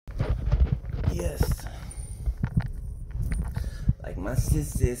yes. Like my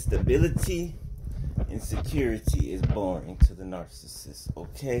sis said, stability and security is boring to the narcissist,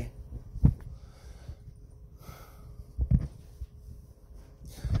 okay?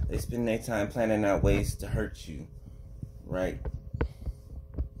 They spend their time planning out ways to hurt you, right?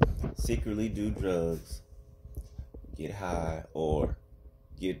 Secretly do drugs, get high, or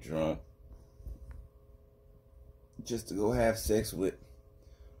get drunk, just to go have sex with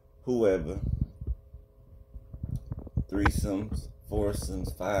whoever. Threesomes,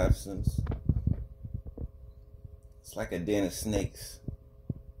 foursomes, fivesomes. It's like a den of snakes,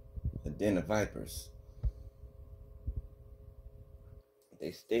 a den of vipers.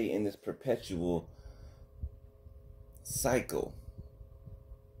 They stay in this perpetual cycle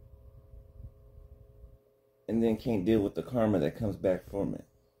and then can't deal with the karma that comes back from it.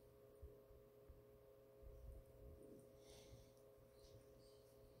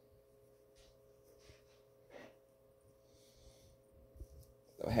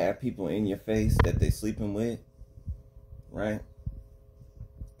 They'll have people in your face that they sleeping with, right?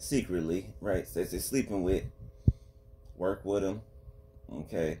 Secretly, right? So they're sleeping with, work with them,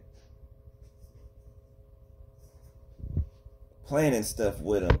 okay? Planning stuff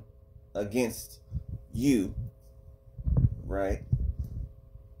with them against you, right?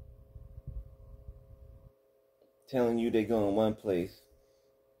 Telling you they're going one place,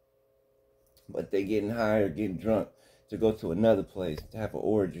 but they getting high or getting drunk to go to another place to have an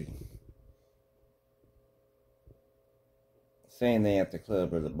orgy. Saying they at the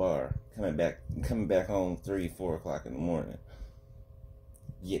club or the bar, coming back home 3, 4 o'clock in the morning,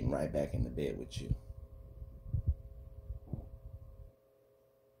 getting right back in the bed with you.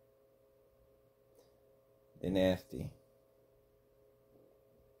 They're nasty.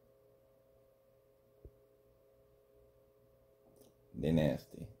 They're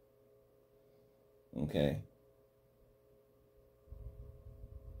nasty. Okay?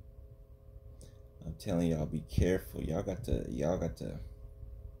 I'm telling y'all, be careful. Y'all got to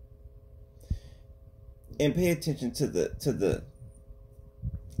and pay attention to the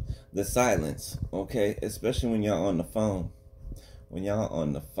silence, okay? Especially when y'all on the phone. When y'all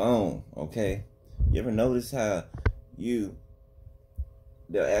on the phone, okay? You ever notice how they'll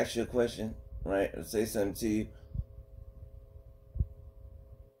ask you a question, right? Or say something to you,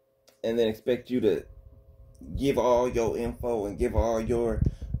 and then expect you to give all your info and give all your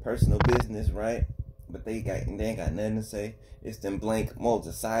personal business, right? But they ain't got nothing to say. It's them blank modes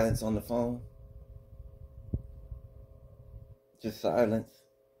of silence on the phone. Just silence.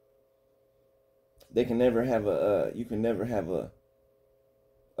 They can never have you can never have a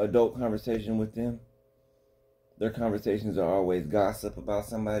adult conversation with them. Their conversations are always gossip about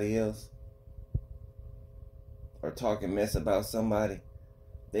somebody else or talking mess about somebody.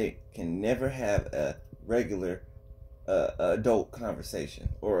 They can never have a regular adult conversation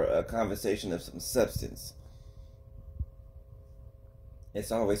or a conversation of some substance.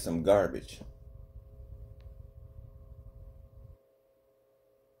 It's always some garbage.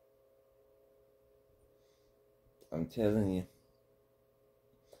 I'm telling you,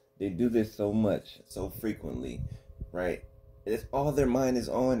 they do this so much, so frequently, right? It's all their mind is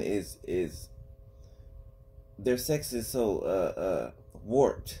on is their sex is so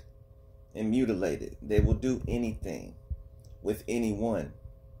warped and mutilated. They will do anything with anyone.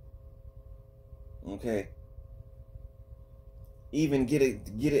 Okay? Even get an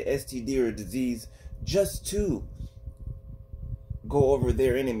STD or a disease just to go over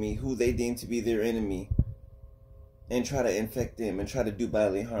their enemy, who they deem to be their enemy, and try to infect them and try to do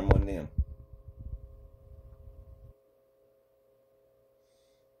bodily harm on them.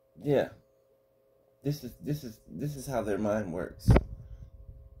 Yeah. This is how their mind works.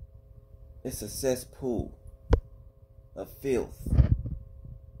 It's a cesspool of filth.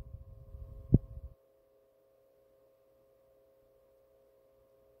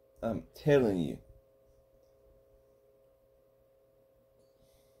 I'm telling you.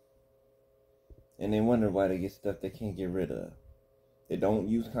 And they wonder why they get stuff they can't get rid of. They don't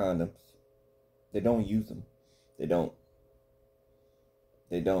use condoms. They don't use them. They don't.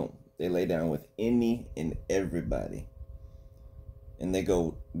 They lay down with any and everybody. And they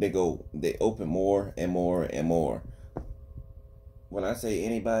open more and more and more. When I say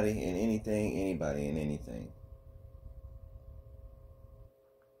anybody and anything, anybody and anything.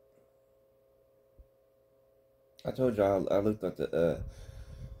 I told y'all I looked up the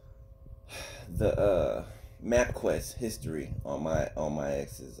MapQuest history on my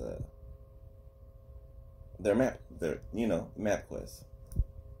ex's their MapQuest.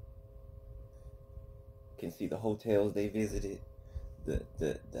 Can see the hotels they visited,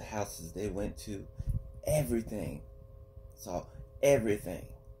 the houses they went to, everything. Saw everything.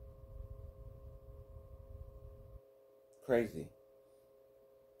 Crazy.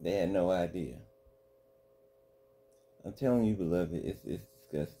 They had no idea. I'm telling you, beloved, it's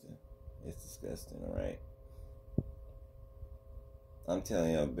disgusting. It's disgusting, alright? I'm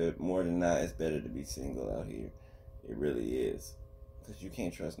telling you, a bit more than not, it's better to be single out here. It really is. Because you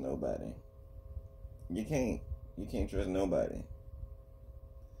can't trust nobody. You can't. You can't trust nobody.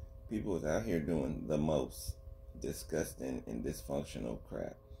 People is out here doing the most disgusting and dysfunctional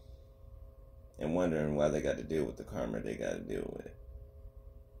crap. And wondering why they got to deal with the karma they got to deal with.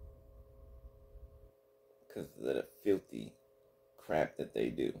 Because of the filthy crap that they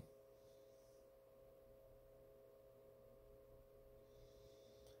do.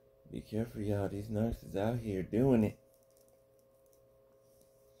 Be careful, y'all. These nurses out here doing it.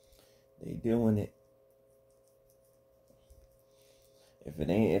 They doing it. If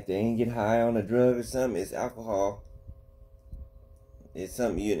they ain't get high on a drug or something, it's alcohol. It's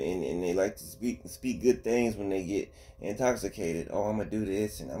something and they like to speak good things when they get intoxicated. Oh, I'm gonna do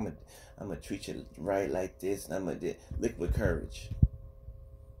this and I'm gonna treat you right like this and I'm gonna do liquid courage.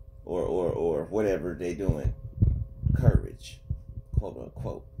 Or whatever they doing. Courage. Quote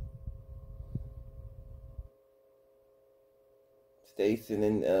unquote. Stacey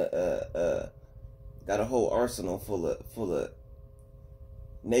and got a whole arsenal full of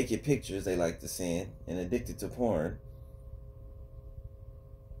naked pictures they like to send and addicted to porn.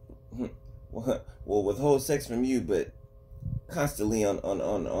 Well, withhold sex from you, but constantly on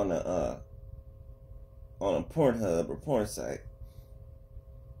a Pornhub or porn site,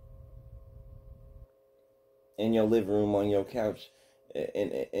 in your living room, on your couch,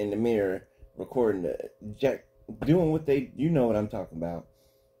 in the mirror, recording Jack doing what they, you know what I'm talking about.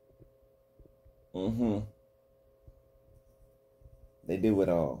 They do it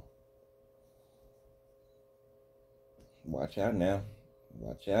all. Watch out now.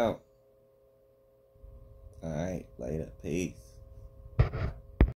 Watch out. All right, later. Peace.